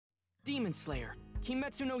Demon Slayer,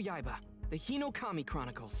 Kimetsu no Yaiba, the Hinokami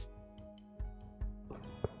Chronicles.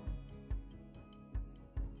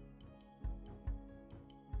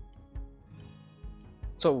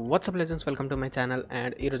 So what's up legends, welcome to my channel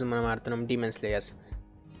and ee roju manam aartunam Demon Slayers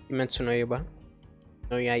Kimetsu no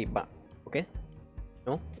Yaiba okay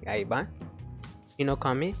no Yaiba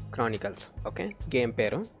Hinokami Chronicles okay game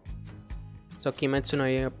peru. So Kimetsu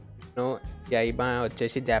no Yaiba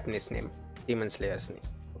వచ్చేసి Japanese name Demon Slayers ని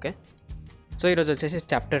okay. So ఈరోజు వచ్చేసి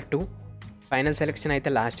chapter 2 final selection అయితే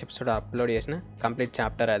last episode upload చేసిన, complete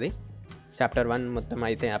chapter అది. Chapter 1 మొత్తం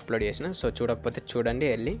అయితే upload చేసిన. సో చూడకపోతే చూడండి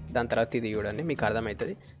వెళ్ళి, దాని తర్వాత ఇది చూడండి, మీకు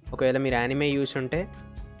అర్థమవుతుంది. ఒకవేళ మీరు యానిమే చూసి ఉంటే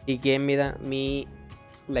ఈ గేమ్ మీద మీ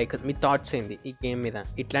మీ థాట్స్ ఏంది ఈ గేమ్ మీద,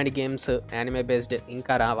 ఇట్లాంటి గేమ్స్ యానిమే బేస్డ్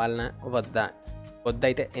ఇంకా రావాలన్నా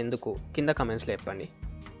వద్దయితే ఎందుకు కింద కమెంట్స్లో చెప్పండి.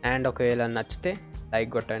 అండ్ ఒకవేళ నచ్చితే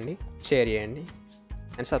లైక్ కొట్టండి, షేర్ చేయండి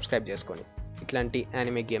అండ్ సబ్స్క్రైబ్ చేసుకోండి. ఇట్లాంటి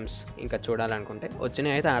యానిమే గేమ్స్ ఇంకా చూడాలనుకుంటే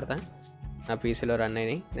వచ్చినాయి అయితే ఆడతా, నా పీసీలో రన్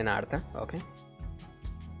అయినాయి, నేను ఆడతా ఓకే.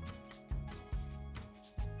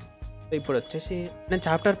 ఇప్పుడు వచ్చేసి నేను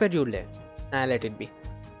చాప్టర్ పేరు చూడలే, లెట్ ఇట్ బి,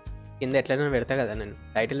 కింద ఎట్లయినా పెడతా కదా, నేను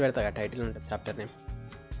టైటిల్ పెడతా కదా, టైటిల్ ఉంటుంది chapter name.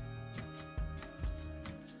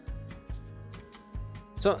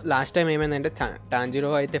 So last time ఏమైందంటే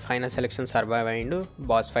టాంజిరో అయితే ఫైనల్ సెలెక్షన్ సర్వైవ్ అయ్యిండు,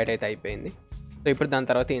 బాస్ ఫైట్ అయితే అయిపోయింది. సో ఇప్పుడు దాని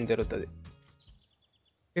తర్వాత ఏం జరుగుతుంది?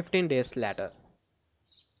 15 days later.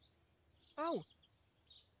 Oh.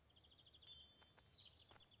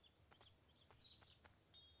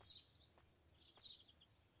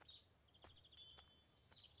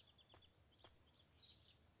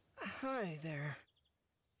 Hi there.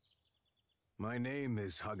 My name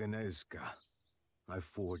is A.G.S.C. I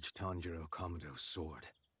forged Tanjiro Kamado's sword.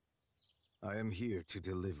 I am here to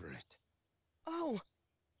deliver it. Oh,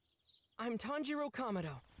 I'm Tanjiro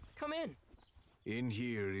Kamado. Come in. In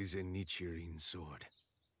here is a Nichirin sword.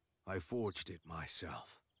 I forged it myself.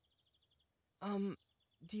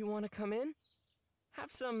 Do you want to come in?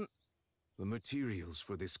 Have some... The materials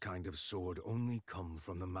for this kind of sword only come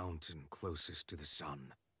from the mountain closest to the sun.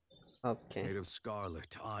 Okay. Made of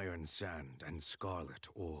scarlet iron sand and scarlet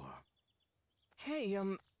ore. Hey,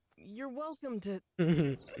 you're welcome to...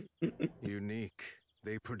 Unique.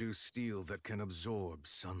 They produce steel that can absorb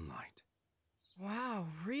sunlight. Wow,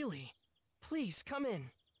 really? Please, come in.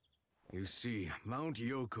 You see, Mount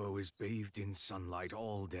Yoko is bathed in sunlight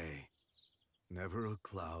all day. Never a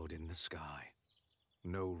cloud in the sky.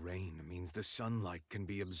 No rain means the sunlight can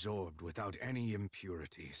be absorbed without any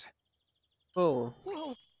impurities. Oh. Whoa,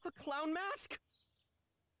 a clown mask?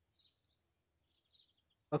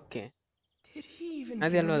 Okay. Did he even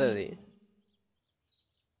అది hear అన్నది me? అది.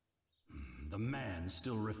 The man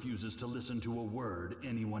still refuses to listen to a word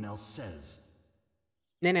anyone else says.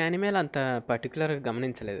 నేను యానిమేలో అంత పర్టికులర్గా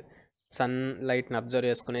గమనించలేదు, sun లైట్ని observe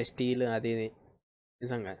చేసుకునే steel అది ఇది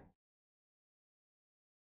నిజంగా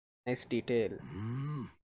nice detail.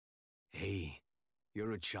 Hey,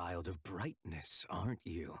 you're a child of brightness, aren't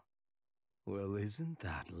you? Well, isn't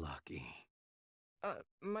that lucky?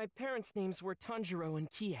 My parents' names were Tanjiro and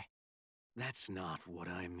Kie. That's not what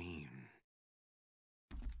I mean.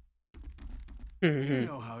 You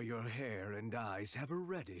know how your hair and eyes have a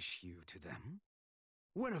reddish hue to them?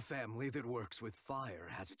 When a family that works with fire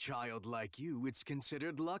has a child like you, it's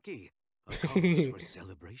considered lucky. A cause for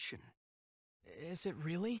celebration. Is it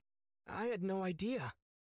really? I had no idea.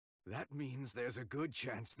 That means there's a good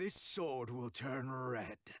chance this sword will turn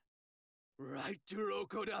red. Right,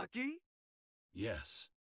 Rokodaki? Yes.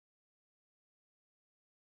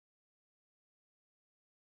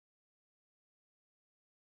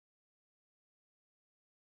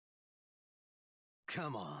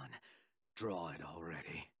 Come on, draw it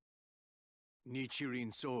already.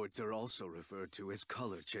 Nichirin swords are also referred to as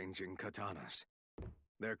color-changing katanas.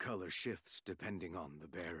 Their color shifts depending on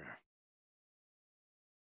the bearer.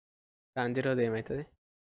 టాంజిరోది ఏమవుతుంది?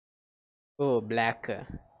 ఓ black.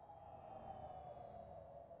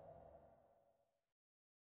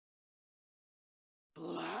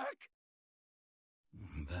 Black?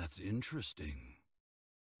 That's interesting.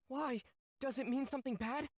 Why? Does it mean something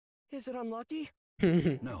bad? Is it unlucky?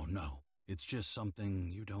 No. It's just something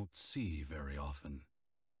you don't see very often.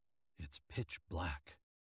 It's pitch black.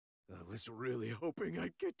 I was really hoping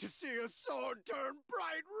I'd get to see a sword turn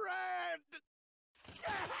bright red!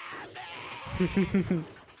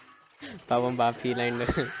 పాపం బాగా feel అయిండు.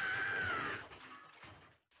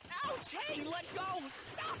 Ouch! Hey, let go!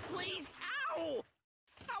 Stop, please! Ow!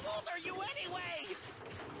 How old are you anyway?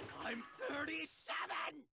 I'm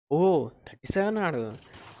 37! ఓ 37 ఆడు,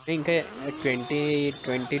 ఇంకా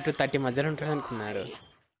 20 to 30 మధ్యలో ఉంటాడు అనుకున్నాడు.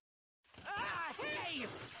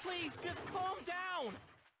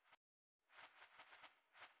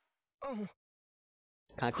 Oh.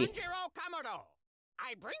 Kaki. Tanjiro Kamado,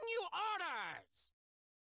 I bring you orders.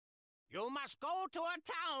 You must go to a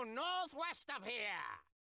town northwest of here.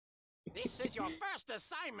 This is your first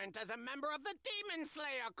assignment as a member of the Demon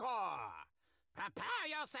Slayer Corps. Prepare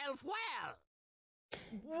yourself well.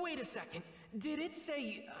 Wait a second. Did it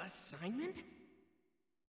say assignment?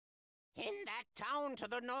 In that town to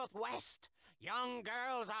the northwest, young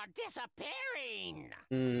girls are disappearing.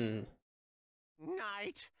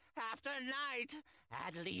 Night after night,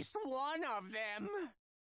 at least one of them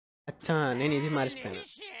అచ్చా నేను ఇది మర్చిపోయాను.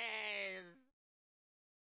 vanishes.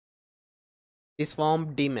 The swamp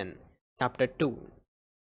demon chapter 2.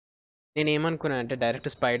 నేను ఏమనుకున్నా అంటే direct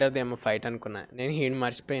స్పైడర్ది ఏమో fight అనుకున్నా. నేను హీడ్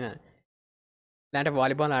మర్చిపోయినా. లేదంటే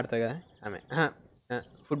వాలీబాల్ ఆడుతుంది కదా ఆమె.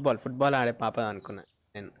 ఫుట్బాల్ ఆడే పాప అనుకున్నా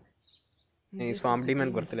నేను. ఈ స్వాంప్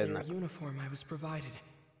డీమన్ గుర్తులేదు నాకు. Uniform I was provided.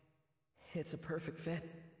 It's a perfect fit.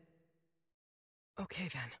 Okay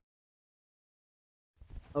then.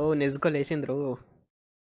 ఓ నెజుకో లేచింద్రు.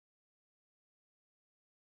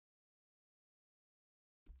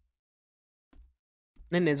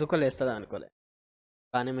 నేను నెజుకో లేస్తుందా అనుకోలే.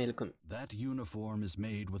 బాగానే మేలుకుంది. That uniform is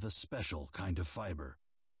made with a special kind of fiber.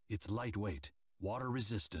 It's lightweight,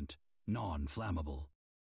 water-resistant, non-flammable.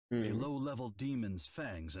 A low-level demon's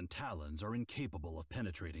fangs and talons are incapable of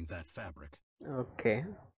penetrating that fabric. Okay.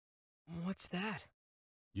 What's that?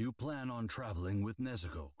 You plan on traveling with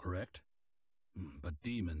Nezuko, correct? But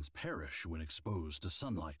demons perish when exposed to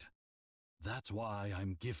sunlight. That's why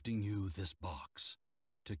I'm gifting you this box,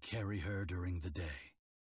 to carry her during the day.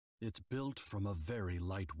 It's built from a very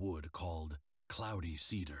light wood called cloudy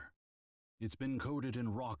cedar. It's been coated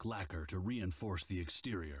in rock lacquer to reinforce the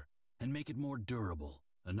exterior and make it more durable,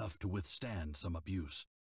 enough to withstand some abuse.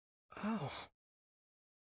 Oh.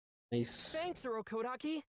 Nice. Thanks,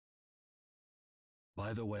 Urokodaki.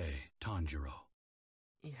 By the way, Tanjiro,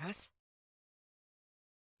 Yes?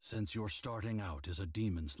 since you're starting out as a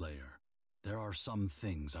demon slayer, there are some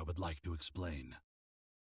things I would like to explain.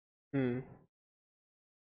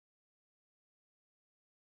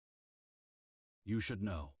 You should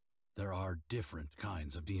know, there are different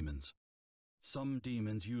kinds of demons. Some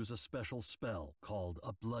demons use a special spell called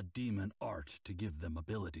a blood demon art to give them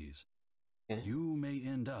abilities. Yeah. You may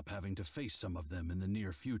end up having to face some of them in the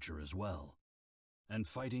near future as well.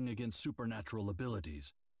 And fighting against supernatural abilities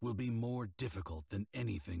will be more difficult than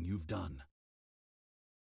anything you've done.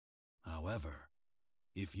 However,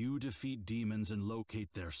 if you defeat demons and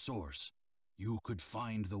locate their source, you could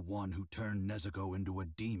find the one who turned Nezuko into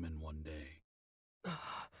a demon one day.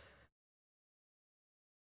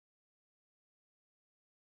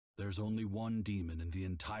 There's only one demon in the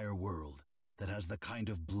entire world that has the kind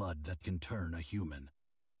of blood that can turn a human.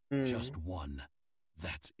 Just one.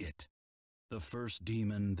 That's it. The first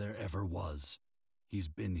demon there ever was. He's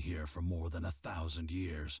been here for more than 1,000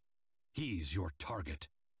 years. He's your target,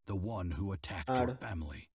 the one who attacked your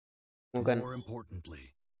family. More importantly,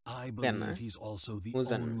 I believe he's also the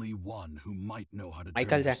only one who might know how to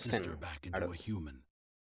turn your sister back into a human.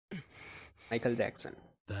 Michael Jackson.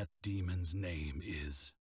 That demon's name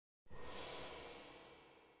is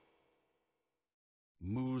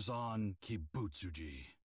Muzan Kibutsuji.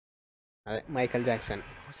 Michael Jackson.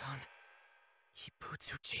 Muzan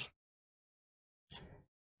Kibutsuji.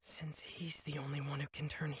 Since he's the only one who can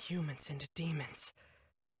turn humans into demons,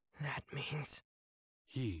 that means...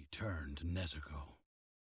 He turned Nezuko.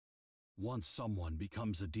 Once someone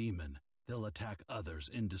becomes a demon, they'll attack others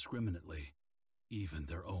indiscriminately, even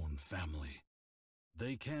their own family.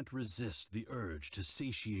 They can't resist the urge to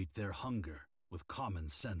satiate their hunger with common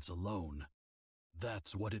sense alone.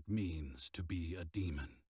 That's what it means to be a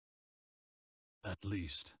demon. At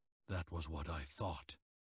least, that was what I thought.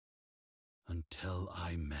 Until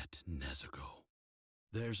I met Nezuko.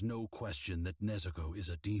 There's no question that Nezuko is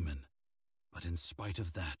a demon, but in spite of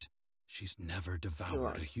that, she's never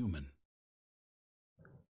devoured a human.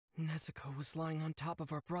 Nezuko was lying on top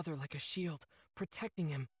of our brother like a shield, protecting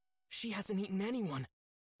him. She hasn't eaten anyone.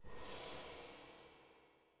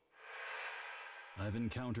 I've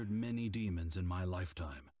encountered many demons in my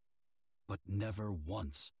lifetime, but never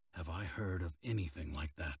once have I heard of anything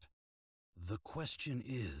like that. The question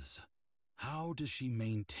is, how does she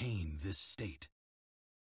maintain this state?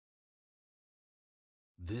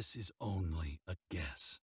 This is only a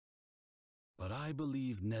guess. But I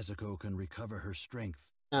believe Nezuko can recover her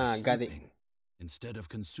strength by sleeping, instead of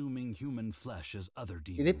consuming human flesh as other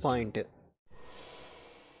demons ఇది point.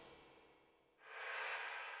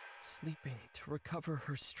 Sleeping to recover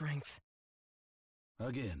her strength.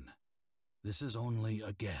 Again, this is only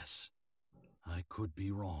a guess. I could be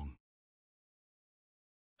wrong.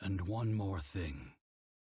 And one more thing.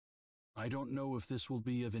 I don't know if this will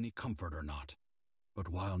be of any comfort or not, but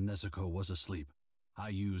while Nezuko was asleep, I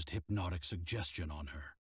used hypnotic suggestion on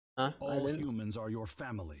her. All humans are your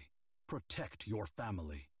family. Protect your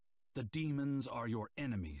family. The demons are your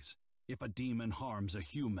enemies. If a demon harms a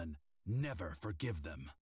human, never forgive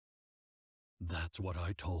them. That's what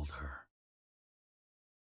I told her.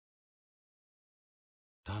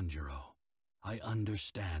 Tanjiro, I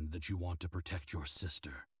understand that you want to protect your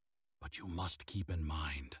sister, but you must keep in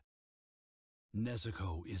mind,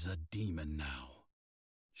 Nezuko is a demon now.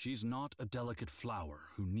 She's not a delicate flower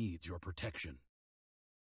who needs your protection.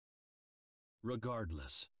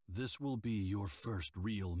 Regardless, this will be your first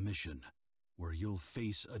real mission, where you'll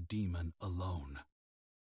face a demon alone.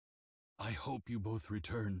 I hope you both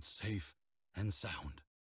return safe and sound,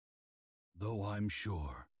 though I'm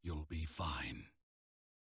sure you'll be fine.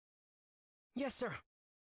 Yes, sir.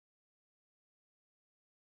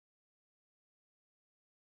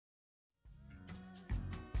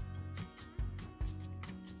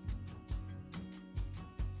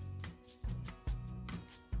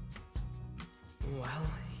 Well,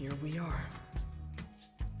 here we are.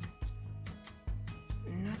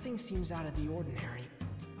 Nothing seems out of the ordinary,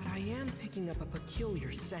 but I am picking up a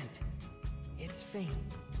peculiar scent. It's faint,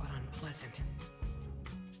 but unpleasant.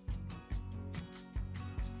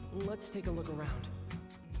 Let's take a look around.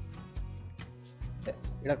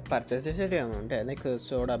 ఇక్కడ purchase చేసేటి ఏమంటే like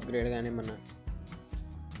soda upgrade కానీ ఏమన్నా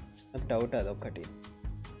నాకు doubt అదొకటి.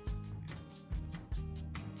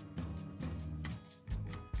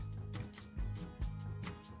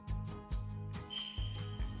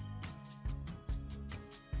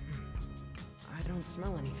 I don't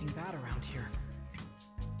smell anything bad around here.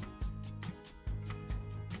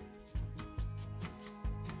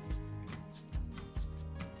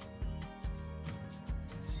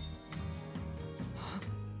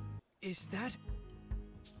 Is that?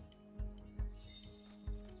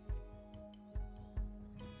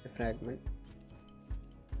 A fragment.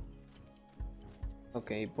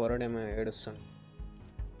 Okay, పోరాడేమో ఏడుస్తాను.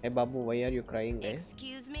 Hey Babu, why are you crying, eh?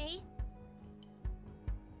 Excuse me?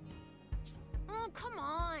 Oh, come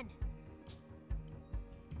on.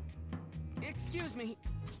 Excuse me.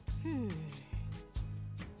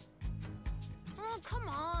 Oh, come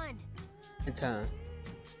on. అచ్చా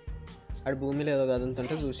ఆడు భూమిలో ఏదో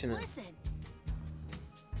కదులుతుంటే చూసిన. Listen.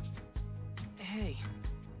 Hey.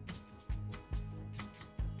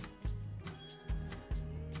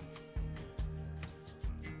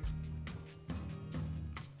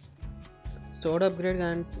 Soda upgrade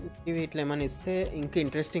కానీ ఇట్లా ఏమైనా ఇస్తే ఇంకా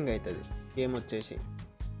ఇంట్రెస్టింగ్ అవుతుంది గేమ్ వచ్చేసి.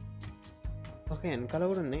 ఓకే వెనకాల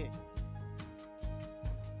కూడా ఉన్నాయి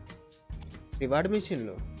రివార్డ్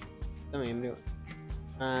మిషన్లు. ఏం రివార్డ్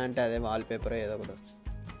అంటే అదే వాల్పేపర్ ఏదో ఒకటి వస్తుంది.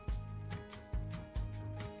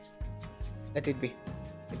 లెట్ ఇట్ బి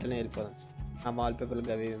ఇట్లనే వెళ్ళిపోదాం. ఆ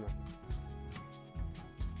వాల్పేపర్లు అవి ఇవి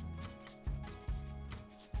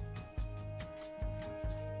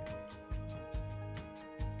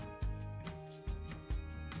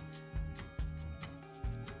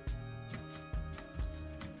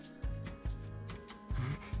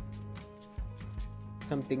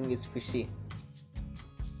something is fishy.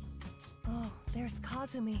 Oh, there's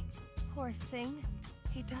Kazumi. Poor thing.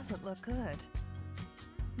 He doesn't look good.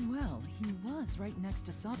 Well, he was right next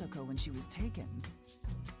to Sadako when she was taken.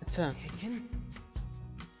 Acha. Taken?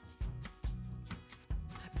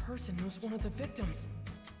 That person was one of the victims.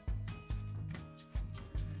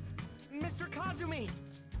 Mr. Kazumi!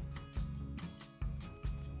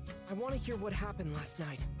 I want to hear what happened last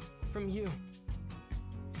night. From you.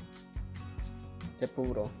 చెప్పు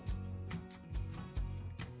bro.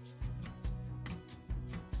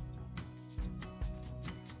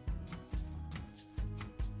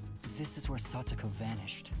 This is where Satoko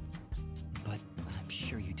vanished. But I'm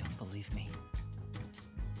sure you don't believe me.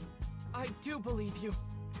 I do believe you.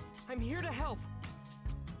 I'm here to help.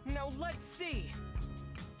 Now let's see.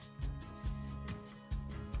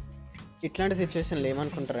 ఇట్లాంటి సిచ్యువేషన్లు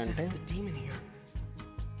ఏమనుకుంటారంటే The demon here.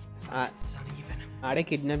 It's uneven. ఆడే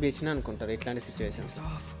kidnap చేసిన అనుకుంటారు ఇట్లాంటి situations. It's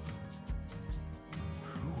off.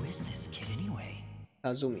 Who is this kid anyway?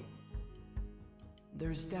 Kazumi.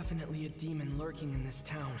 There's definitely a demon lurking in this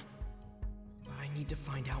town. But I need to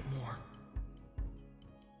find out more.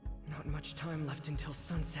 Not much time left until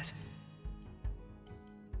sunset.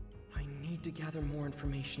 I need to gather more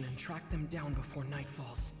information and track them down before night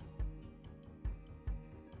falls.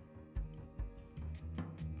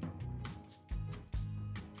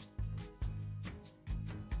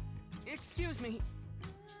 Excuse me.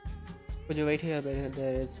 Could you wait here?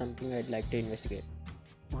 There is something I'd like to investigate.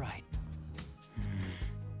 Right.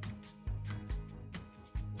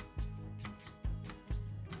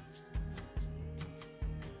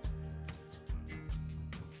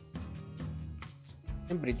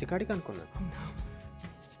 నేను bridge కాడికి అనుకున్నా. Oh no,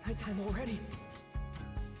 it's nighttime already.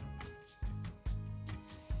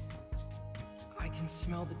 I can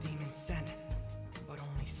smell the demon's scent, but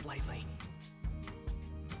only slightly.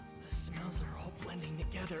 The smells are all blending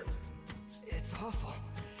together. It's awful.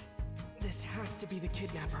 This has to be the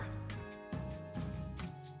kidnapper.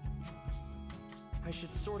 I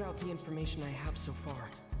should sort out the information I have so far.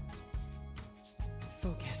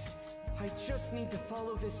 Focus. I just need to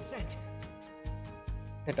follow this scent.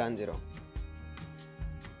 Tanjiro.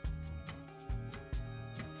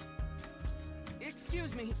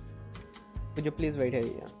 Excuse me. Could you please wait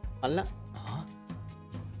here? Allah.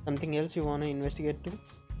 Something else you want to investigate too?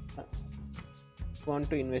 Want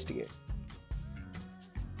to investigate?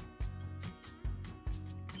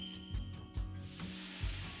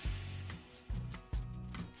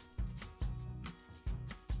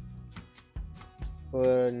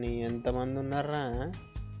 నీ ఎంతమంది ఉన్నారా?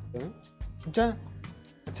 జా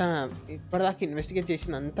అచ్చా ఇప్పటిదాకా investigate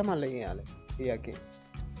చేసిన అంతా మళ్ళీ చేయాలి ఇయాకి.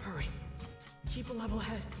 Hurry. Keep a level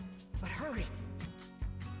head, but hurry.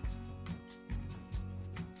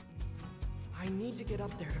 I need to get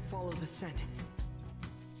up there to follow the scent.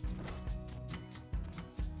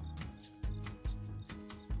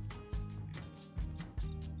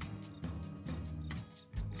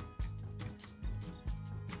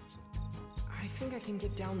 I think I can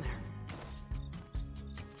get down there.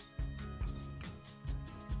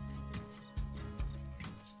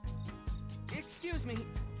 Excuse me.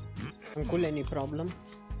 Uncle, any problem?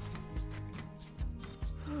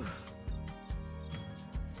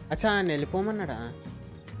 అచ్చా ఆయన వెళ్ళిపోమన్నాడా?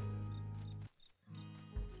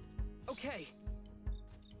 Okay.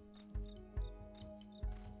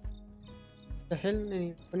 The hell,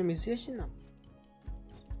 నేను కొన్ని miss చేసినా.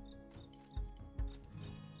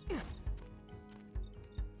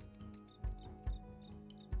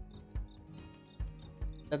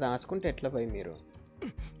 దాచుకుంటే ఎట్లా పోయి మీరు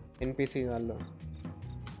NPC వాళ్ళు?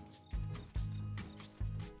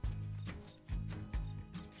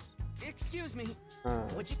 Excuse me.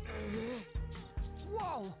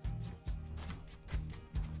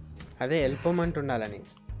 అదే వెళ్ళిపోమంటుండాలని.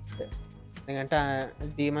 ఎందుకంటే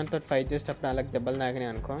డీమన్ తోటి ఫైట్ చేసేటప్పుడు వాళ్ళకి దెబ్బలు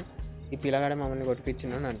తాగినాయి అనుకో, ఈ పిల్లగాడే మమ్మల్ని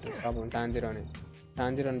కొట్టిపించిందని అంటారు పాపం.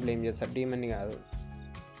 టాంజిరోని బ్లేమ్ చేస్తారు, డీమన్ని కాదు.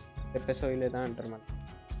 చెప్పేసోయి లేదా అంటారు మళ్ళీ.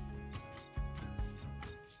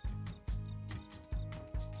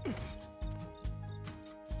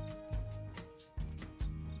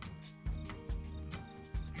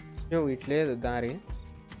 ఇట్లేదు దారి.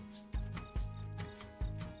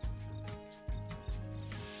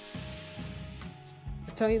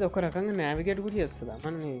 అచ్చా ఇది ఒక రకంగా నావిగేట్ కూడా చేస్తుందా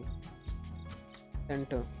మనని?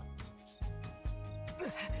 అంటూ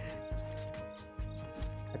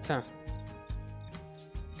అచ్చా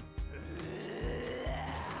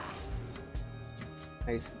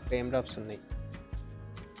నైస్ ఫ్రేమ్ డ్రాప్స్ ఉన్నాయి.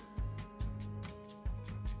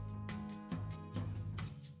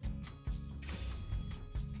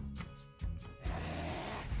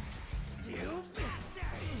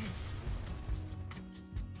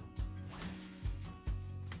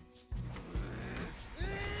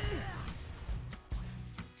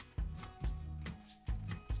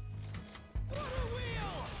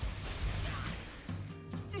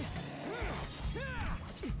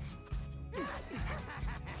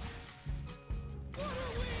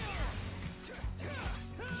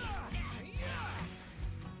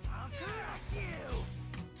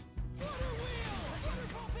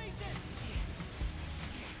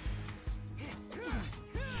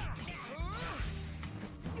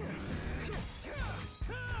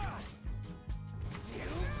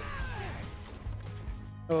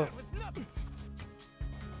 Oh.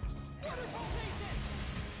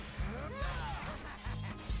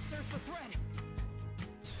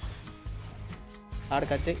 ఆడ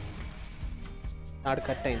కట్ చేయి. ఆడ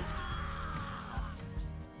కట్ అయింది.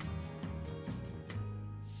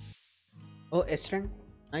 ఓ ఎస్ట్రెంట్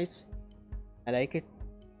nice, I like it.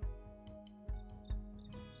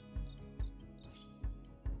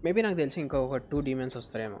 Maybe నాకు తెలిసి ఇంకొక 2 డీమన్స్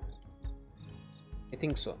వస్తారేమో. I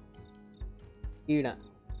think so. ఈడ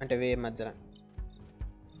అంటే వే మధ్యలో.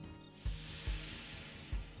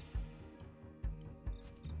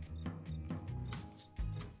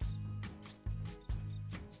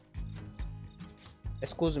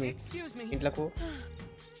 Excuse me, ఇంట్లోకు.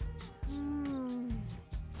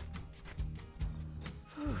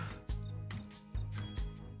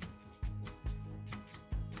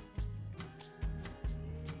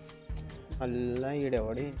 అల్లా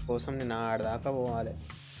ఈడెవడి కోసం నేను ఆడదాకా పోవాలి.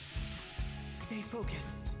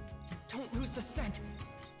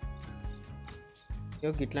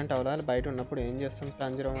 ఇట్లాంటి అవలాలు బయట ఉన్నప్పుడు ఏం చేస్తాం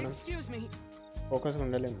టాంజిరో మనం? ఫోకస్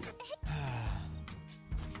ఉండలేము.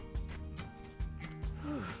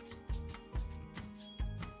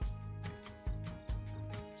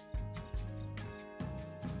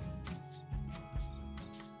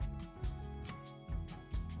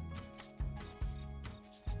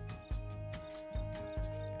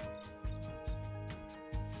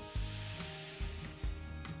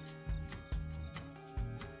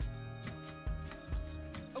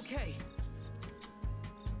 Okay.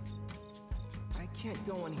 I can't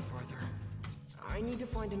go any further. I need to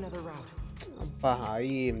find another route. అబ్బా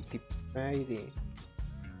ఏం తిప్పా ఇది.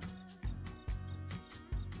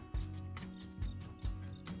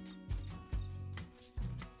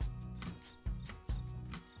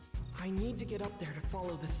 I need to get up there to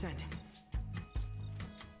follow the scent.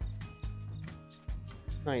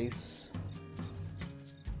 Nice.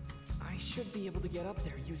 I should be able to get up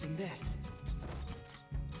there using this.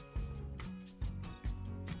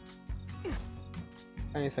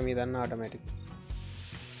 కనీసం ఇదన్నా automatic.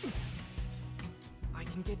 I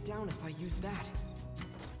can get down if I use that.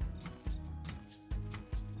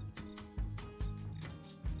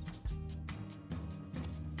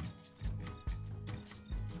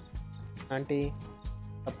 Aunty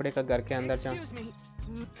कपड़े का घर के अंदर जा. Excuse me.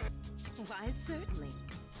 Why, certainly.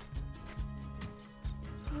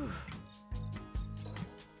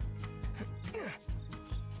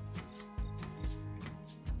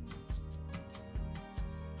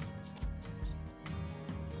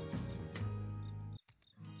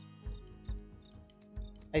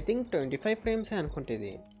 I think 25 frames है అనుకుంటే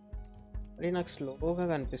ఇది. మరి నాకు స్లోగా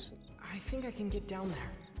కనిపిస్తుంది. I think I can get down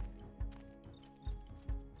there.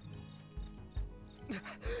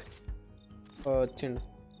 వచ్చిండు.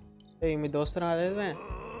 ఏ మీ దోస్తు రాలేదే.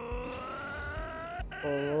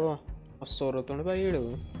 ఓ సొరుతుండు పోయాడు.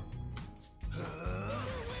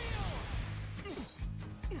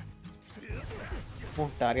 ఓ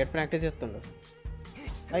టార్గెట్ ప్రాక్టీస్ చేస్తుండు.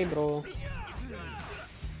 Hi bro.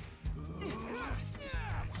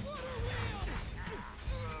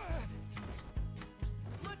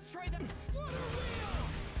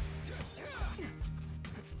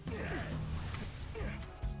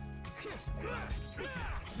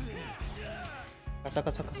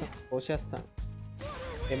 కస పోసేస్తాను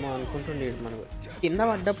ఏమో అనుకుంటుండే మనకు. కింద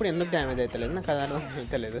పడ్డప్పుడు ఎందుకు డ్యామేజ్ అవుతలేదు నాకు అది అర్థం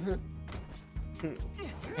అవుతలేదు.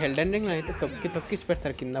 ఎల్డెన్ రింగ్ అయితే తొక్కిసి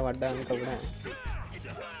పెడతారు కింద పడ్డాక కూడా.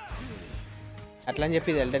 అట్లా అని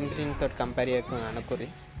చెప్పి ఇది ఎల్డెన్ రింగ్ తోటి కంపేర్ చేయకుండా అనుకోరి.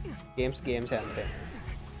 గేమ్స్ అంతే.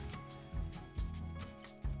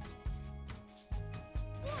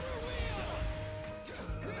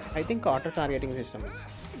 I think auto targeting system.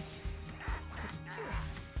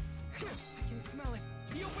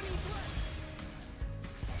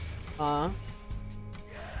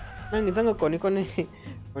 నాకు నిజంగా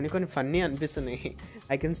కొన్ని ఫన్నీ అనిపిస్తున్నాయి.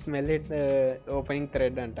 I can smell it opening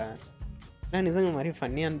thread అంట. నాకు నిజంగా మరీ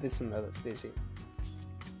ఫన్నీ అనిపిస్తుంది అది వచ్చేసి.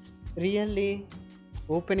 రియల్లీ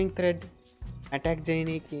ఓపెనింగ్ థ్రెడ్ అటాక్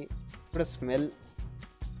చేయనీకి కూడా smell.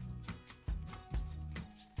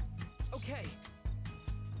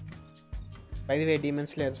 By the way demon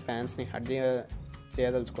slayers ఫ్యాన్స్ని hurt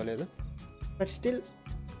చేయదలుచుకోలేదు, but still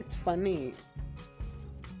it's funny.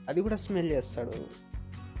 అది కూడా స్మెల్ చేస్తాడు.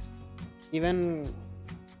 ఈవెన్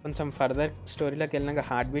కొంచెం ఫర్దర్ స్టోరీలోకి వెళ్ళినాక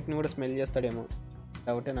హార్ట్ బీట్ని కూడా స్మెల్ చేస్తాడేమో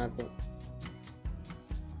డౌటే నాకు.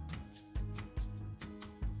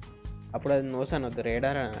 అప్పుడు అది నోస్ అనొద్దు,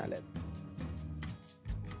 రేడార్ అనాలి.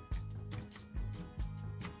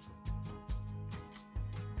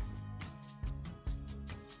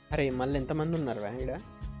 అరే మళ్ళీ ఎంతమంది ఉన్నారు ఈడ?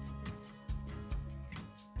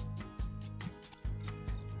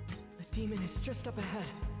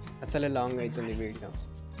 అసలే లాంగ్ అవుతుంది వీడియో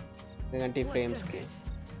ఎందుకంటే ఈ ఫ్రేమ్స్కి.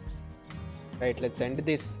 Right let's end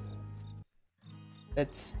this.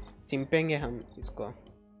 Let's चिंपेंगे हम इसको.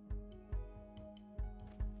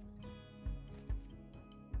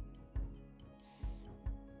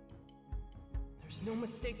 There's no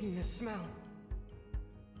mistaking this smell.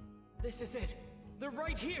 This is it. They're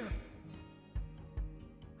right here.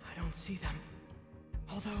 I don't see them.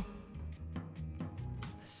 Although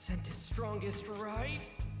the scent is strongest right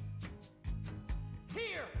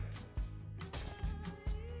here.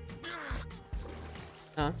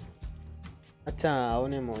 అచ్చా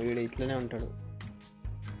అవునేమో వీడు ఇట్లనే ఉంటాడు.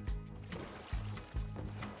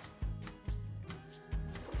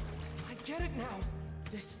 I get it now.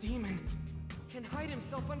 This demon can hide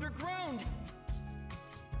himself underground.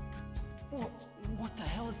 What the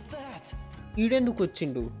hell is that? ఈడెందుకు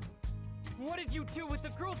వచ్చిండు? What did you do with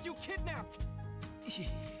the girls you kidnapped?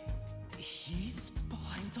 He's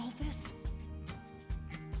behind all this?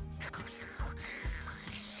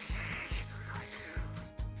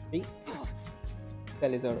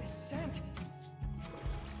 తెలిసాడు. Scent.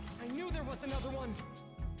 I knew there was another one.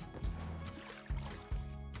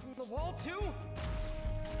 From the wall too?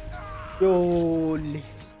 Holy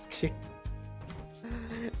shit.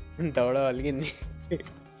 దవడ వలిగింది.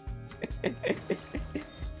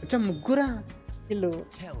 అచ్చా ముగ్గురా వీళ్ళు.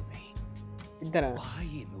 Tell me, ఇద్దరా? why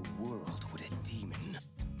in the world would a demon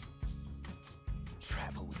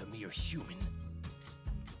travel with a mere human?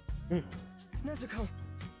 Nezuko,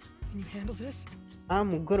 can you handle this?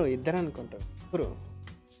 ముగ్గురు ఇద్దరు అనుకుంటా. ముగ్గురు.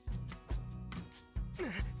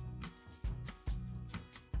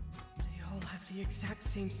 They all have the exact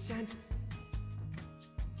same scent,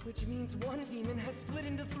 which means one demon has split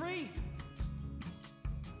into 3.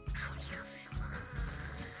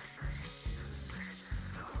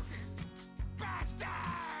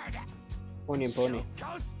 Bastard! పోనీ.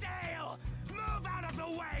 Go stale! Move out of the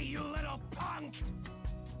way, you little punk!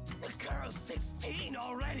 The girl's 16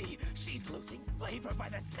 already. She's losing flavor by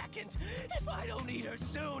the second. If I don't eat her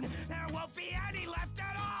soon, there won't be any left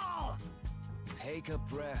at all! Take a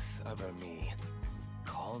breath, me.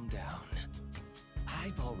 Calm down.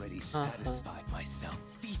 I've already satisfied myself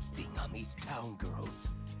feasting on these town girls.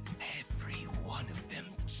 Every one of them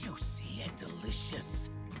juicy and delicious.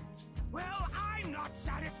 Well, I'm not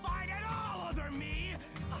satisfied at all, me.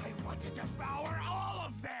 I want to devour all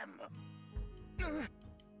of them.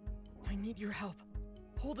 I need your help.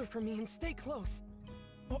 Hold her for me and stay close.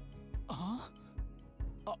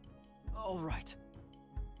 All right.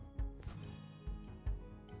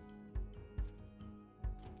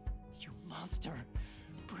 You monster!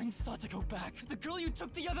 Bring Satoko back, the girl you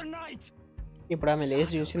took the other night. ఇప్పుడు ఆమె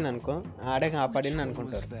లేచి చూసింది అనుకో, ఆడే కాపాడింది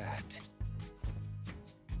అనుకుంటారు.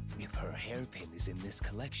 If her hairpin is in this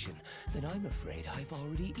collection, then I'm afraid I've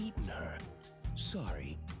already eaten her.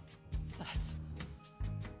 Sorry. That's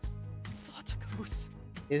Satoko's.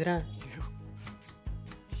 ఎదురా?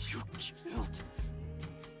 You killed.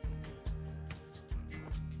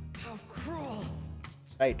 How cruel.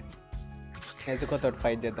 Right. నెజుకోతో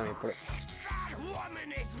fight చేద్దాం ఇప్పుడు. That woman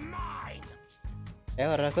is mine.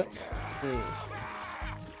 ఎవరాకు?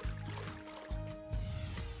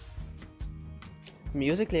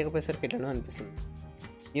 Music లేకపోయేసరికి ఎట్లనో అనిపిస్తుంది.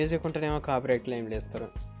 మ్యూజిక్ ఉంటేనేమో కాపీరైట్ క్లెయిమ్లు వేస్తారు.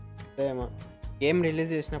 ఏమో గేమ్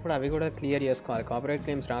రిలీజ్ చేసినప్పుడు అవి కూడా క్లియర్ చేసుకోవాలి, కాపీరైట్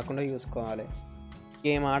క్లెయిమ్స్ రాకుండా చూసుకోవాలి.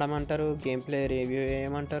 గేమ్ ఆడమంటారు, గేమ్ ప్లే రివ్యూ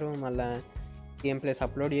చేయమంటారు, మళ్ళీ గేమ్ ప్లేస్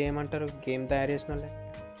అప్లోడ్ చేయమంటారు గేమ్ తయారు చేసిన వాళ్ళే.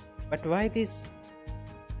 But why this?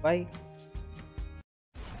 Why?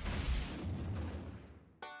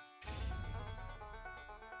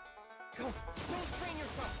 Don't strain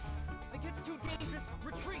yourself. If it gets too dangerous,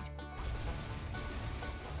 retreat.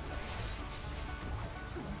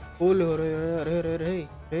 Cool.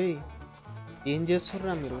 రే ఏం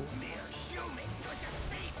చేస్తుర్రా మీరు?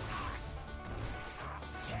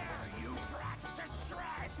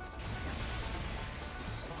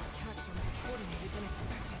 Attacks are more coordinated than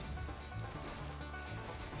expected.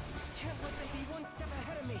 Can't let them be one step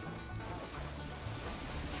ahead of me.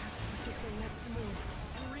 Have to predict their next move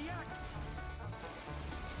and react.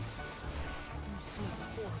 You smell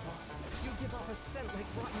horrible. You give off a scent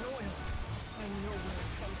like rotten oil. I know where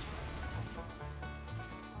it comes from.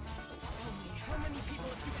 Tell me, how many people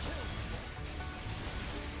have you killed?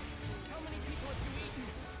 How many people have you eaten?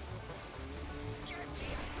 Give me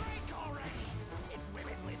a break already! If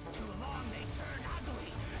women live too long, they turn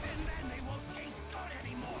ugly, and then they won't taste good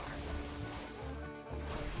anymore!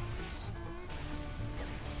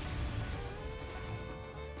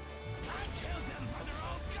 I killed them for their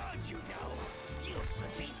own good, you know! You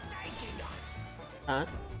should be thanking us!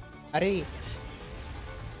 అరే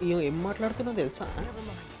ఏం మాట్లాడుతున్నావు తెలుసా?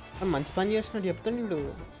 మంచి పని చేసినట్టు చెప్తాను వీడు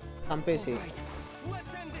చంపేసి.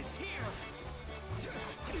 Let's end this here.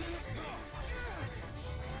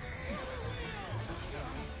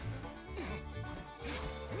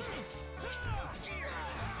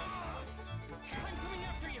 I'm coming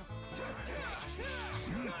after you.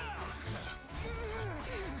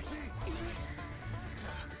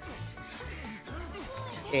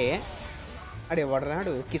 ఏ అడే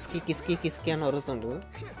వాడు కిస్కి కిస్కి కిస్కి అని వరుతుండు.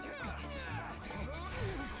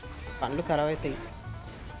 పండ్లు ఖరాబ్ అవుతాయి.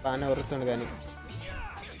 బాగానే వరుతుండు కానీ.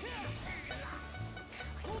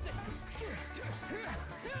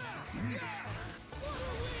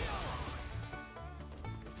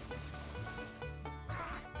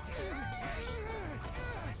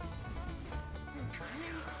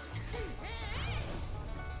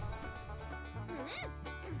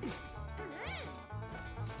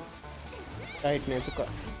 రైట్ నెజుకో.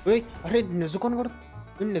 అరే నెజుకొని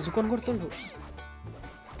కొడుతుండు.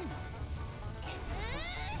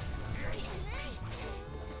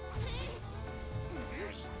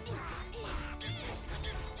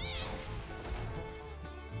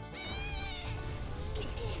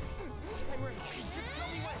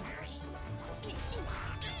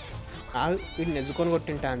 ఆగు, వీడిని నెజుకొని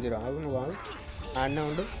కొట్టింటా అంజీరో. ఆగు, నువ్వు ఆగు, ఆడనే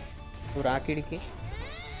ఉండు. నువ్వు రాకిడికి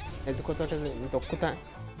నెజుకోతో తొక్కుతా.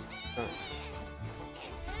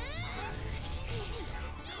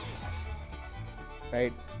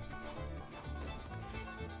 Right,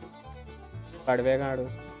 పడివేగాడు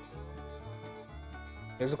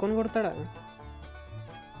నెజుకొని కొడతాడా?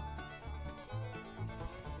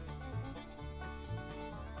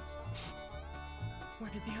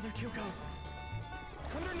 Where did the other two go?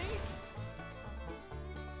 Underneath!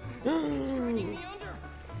 It's dragging me under!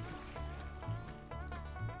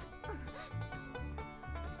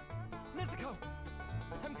 Nezuko!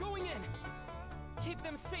 I'm going in! Keep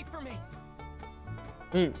them safe for me!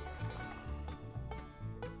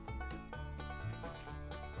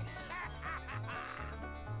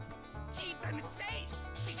 Keep them safe!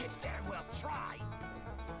 She can damn well try!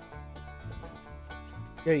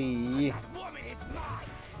 Hey. That woman is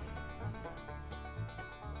mine!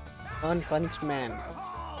 One Punch Man.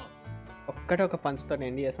 ఒక్కటే ఒక పంచ్తో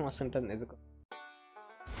end చేసి మస్తు ఉంటుంది నిజకు.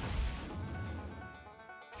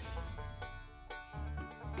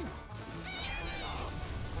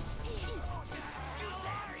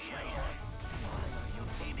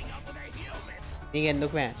 నీకు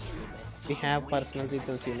ఎందుకు మ్యా? We have personal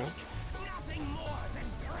reasons, you know. Nothing more than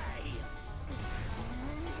prey!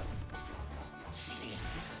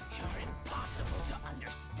 You're impossible to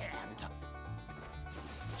understand.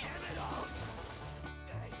 Give it all!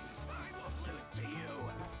 I won't lose to you!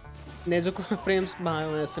 నెజుకు frames బాగా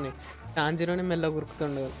వేస్తున్నాయి. టాంజిరోని మెల్ల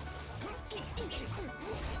గురుకుతుండు.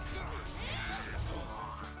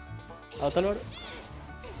 అవతలోడు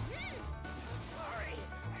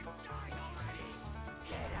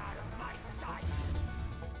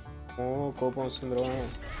ఓ కోపం వస్తుంది బ్రో.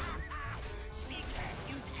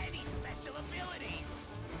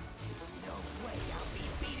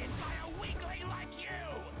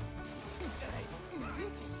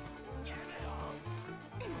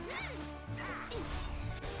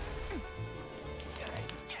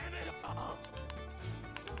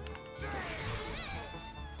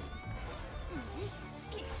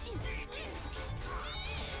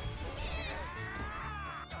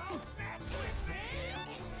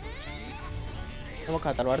 ఒక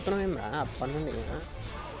కథలు పడుతున్నావు ఏం రా అప్పటి నుండి?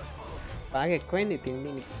 బాగా ఎక్కువైంది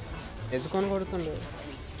తిండి. ఎసుకొని కొడుతుండు.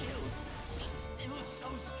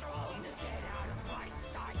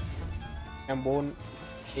 బోన్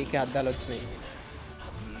నీకే అద్దాలు వచ్చినాయి.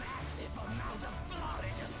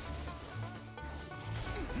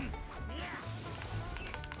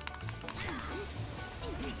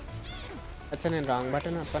 అచ్చా నేను రాంగ్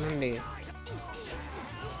బటన్ అప్పటి నుండి.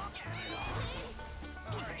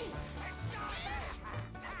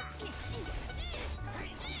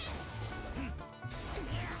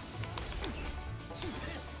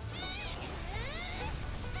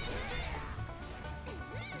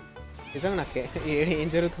 నిజంగా నాకే ఏం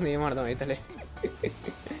జరుగుతుంది ఏం అర్థం అవుతలే.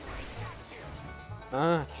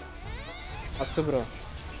 మస్తు బ్రో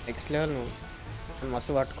నెక్స్ట్ లెవెల్. నువ్వు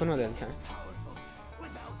మస్తు పట్టుకున్నావు తెలుసా.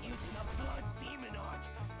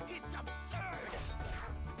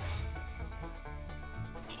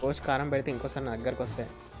 కోసి కారం పెడితే ఇంకోసారి నా దగ్గరకు వస్తాయి,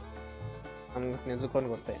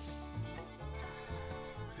 నెజుకొని కొడతాయి.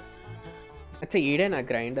 అచ్చా ఈడే నా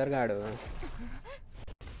గ్రైండర్ గాడు.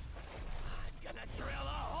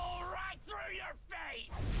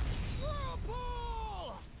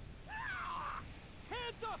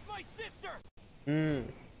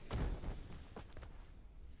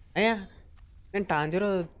 అయ్యా నేను టాంజిరో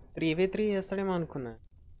 3v3 చేస్తాడేమో అనుకున్నా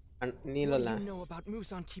నీళ్ళ.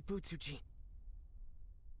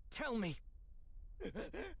 Tell me.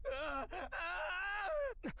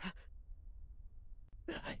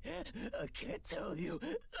 I can't tell you.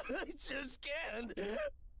 I just can't.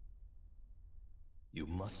 You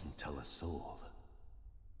mustn't tell a soul.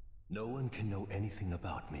 No one can know anything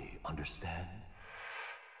about me, understand?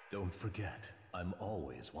 Don't forget, I'm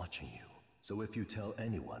always watching you. So if you tell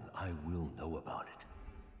anyone, I will know about it.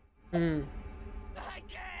 I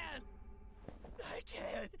can't! I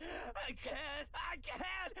can't! I can't! I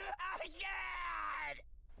can't! I can't!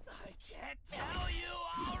 I can't tell you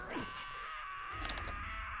alright!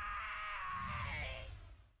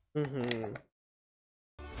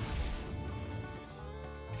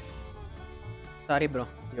 Sorry bro,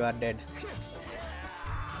 you are dead.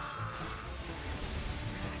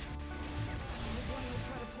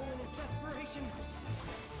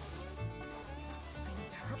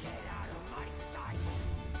 Get out of my sight!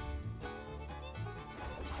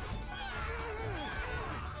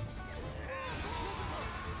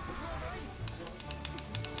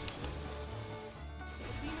 The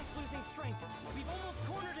demon's losing strength. We've almost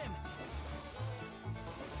cornered him.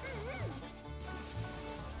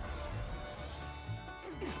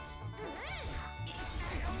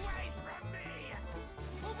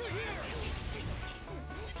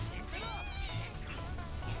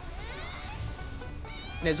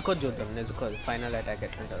 నెజుకో చూద్దాం, నెజుకో final attack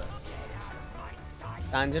ఎట్లుంటుందో.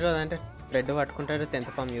 టాంజిరో అంటే thread పట్టుకుంటాడు,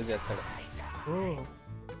 10th form use చేస్తాడు. ఓ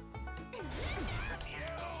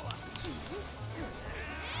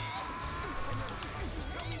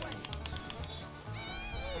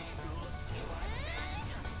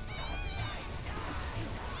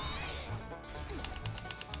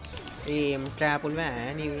ఏం ట్రాపులు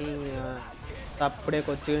van ఇవి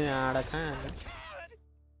తప్పుడేకొచ్చి ఆడక.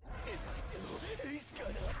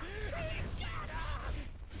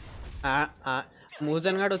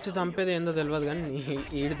 మూజన్ గాడు వచ్చి చంపేది ఏందో తెలియదు కానీ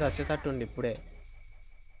ఈడు చచ్చేటట్టుండి ఇప్పుడే.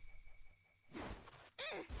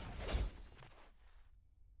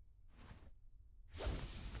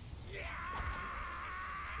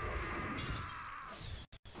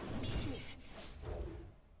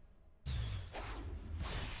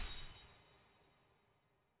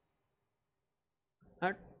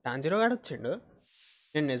 టాంజిరో గాడు వచ్చిండు,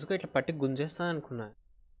 నేను నెజుకో ఇట్లా పట్టి గుంజేస్తా అనుకున్నా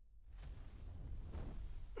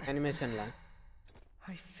యానిమేషన్లా.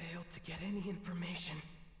 I failed to get any information.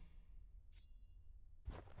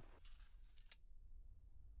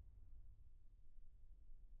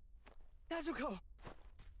 Nezuko!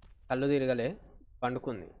 కళ్ళు తిరగలే,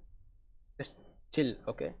 పండుకుంది. Just chill.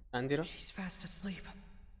 Okay టాంజిరో. She's fast asleep.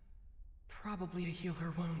 Probably to heal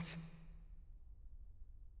her wounds.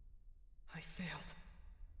 I failed.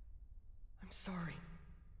 I'm sorry.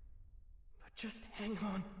 But just hang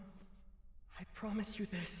on. I promise you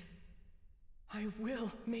this. I will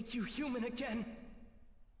make you human again.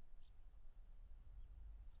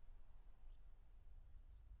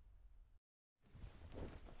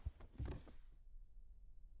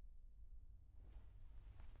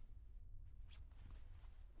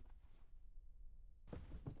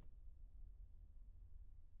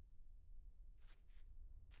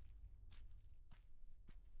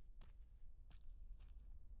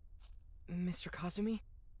 Mr. Kazumi?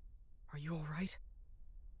 Are you all right?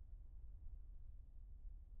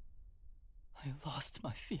 I lost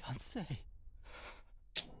my fiancée.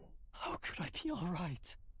 How could I be all right?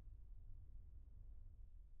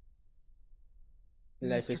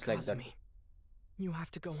 Life Mr. is like that. Kazumi, you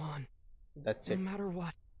have to go on. That's No it. matter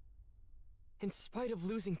what. In spite of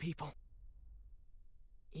losing people.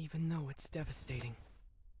 Even though it's devastating.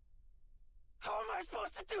 How am I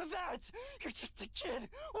supposed to do that? You're just a kid.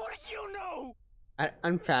 What do you know?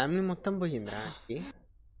 And family మొత్తం పోయిందిరా.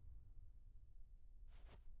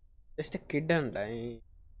 Just kid అంట,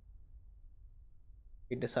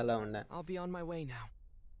 kids అలా ఉండ. I'll be on my way now.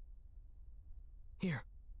 Here.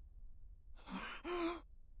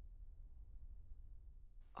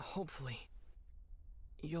 Hopefully,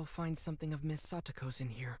 you'll find something of Miss Satoko's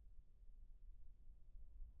in here.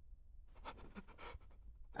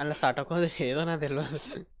 అలా సటకో ఏదో నాకు తెలియదు.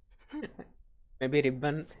 Maybe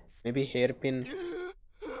ribbon, maybe hair pin.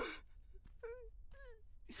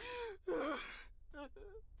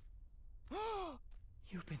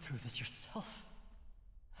 You've been through this yourself,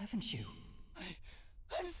 haven't you?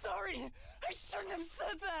 I'm sorry. I shouldn't have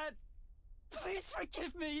said that. Please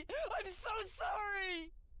forgive me. I'm so sorry.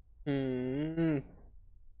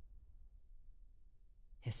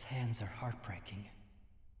 His hands are heartbreaking.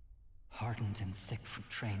 Hardened and thick from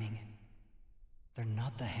training. They're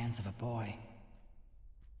not the hands of a boy.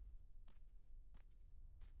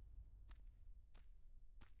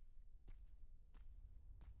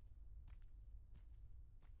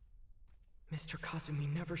 Mr. Kazumi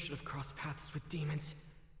never should have crossed paths with demons.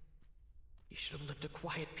 He should have lived a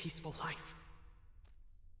quiet, peaceful life.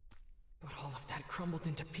 But all of that crumbled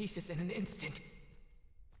into pieces in an instant.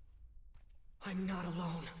 I'm not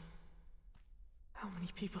alone. How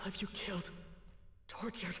many people have you killed?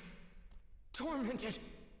 Tortured? Tormented?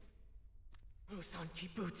 Musan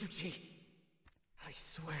Kibutsuji. I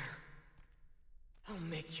swear. I'll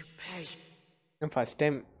make you pay. First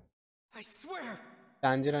time I swear.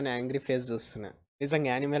 టాంజిరో అని angry face చూస్తున్నా. నిజంగా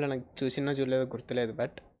యానిమేలో నాకు చూసినా చూడలేదో గుర్తులేదు.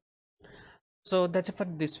 But so that's for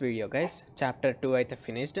this video guys. Chapter 2 అయితే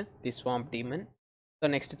finished, the swamp demon. So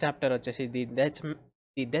next chapter వచ్చేసి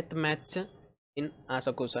the death match in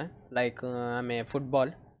ఆసకుసా. Like ఆమె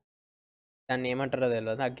football, దాన్ని ఏమంటారో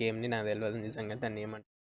తెలియదు, ఆ గేమ్ని నాకు తెలియదు నిజంగా దాన్ని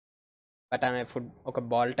ఏమంటారు. బట్ ఆమె ఒక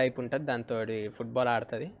బాల్ టైప్ ఉంటుంది, దాంతో ఫుట్బాల్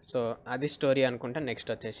ఆడుతుంది. సో అది స్టోరీ అనుకుంటా.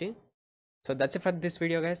 నెక్స్ట్ వచ్చేసి so that's for this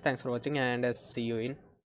video guys. Thanks for watching and see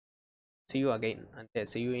you again. అంతే,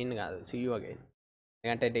 సీ యూ ఇన్ కాదు, సీ యూ అగైన్.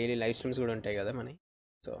 ఎందుకంటే డైలీ లైవ్ స్ట్రీమ్స్ కూడా ఉంటాయి కదా మనకి.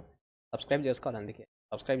 సో సబ్స్క్రైబ్ చేసుకోవాలి, అందుకే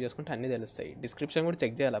సబ్స్క్రైబ్ చేసుకుంటే అన్నీ తెలుస్తాయి. డిస్క్రిప్షన్ కూడా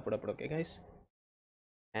చెక్ చేయాలి అప్పుడప్పుడు. Okay guys,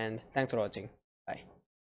 and thanks for watching. Bye.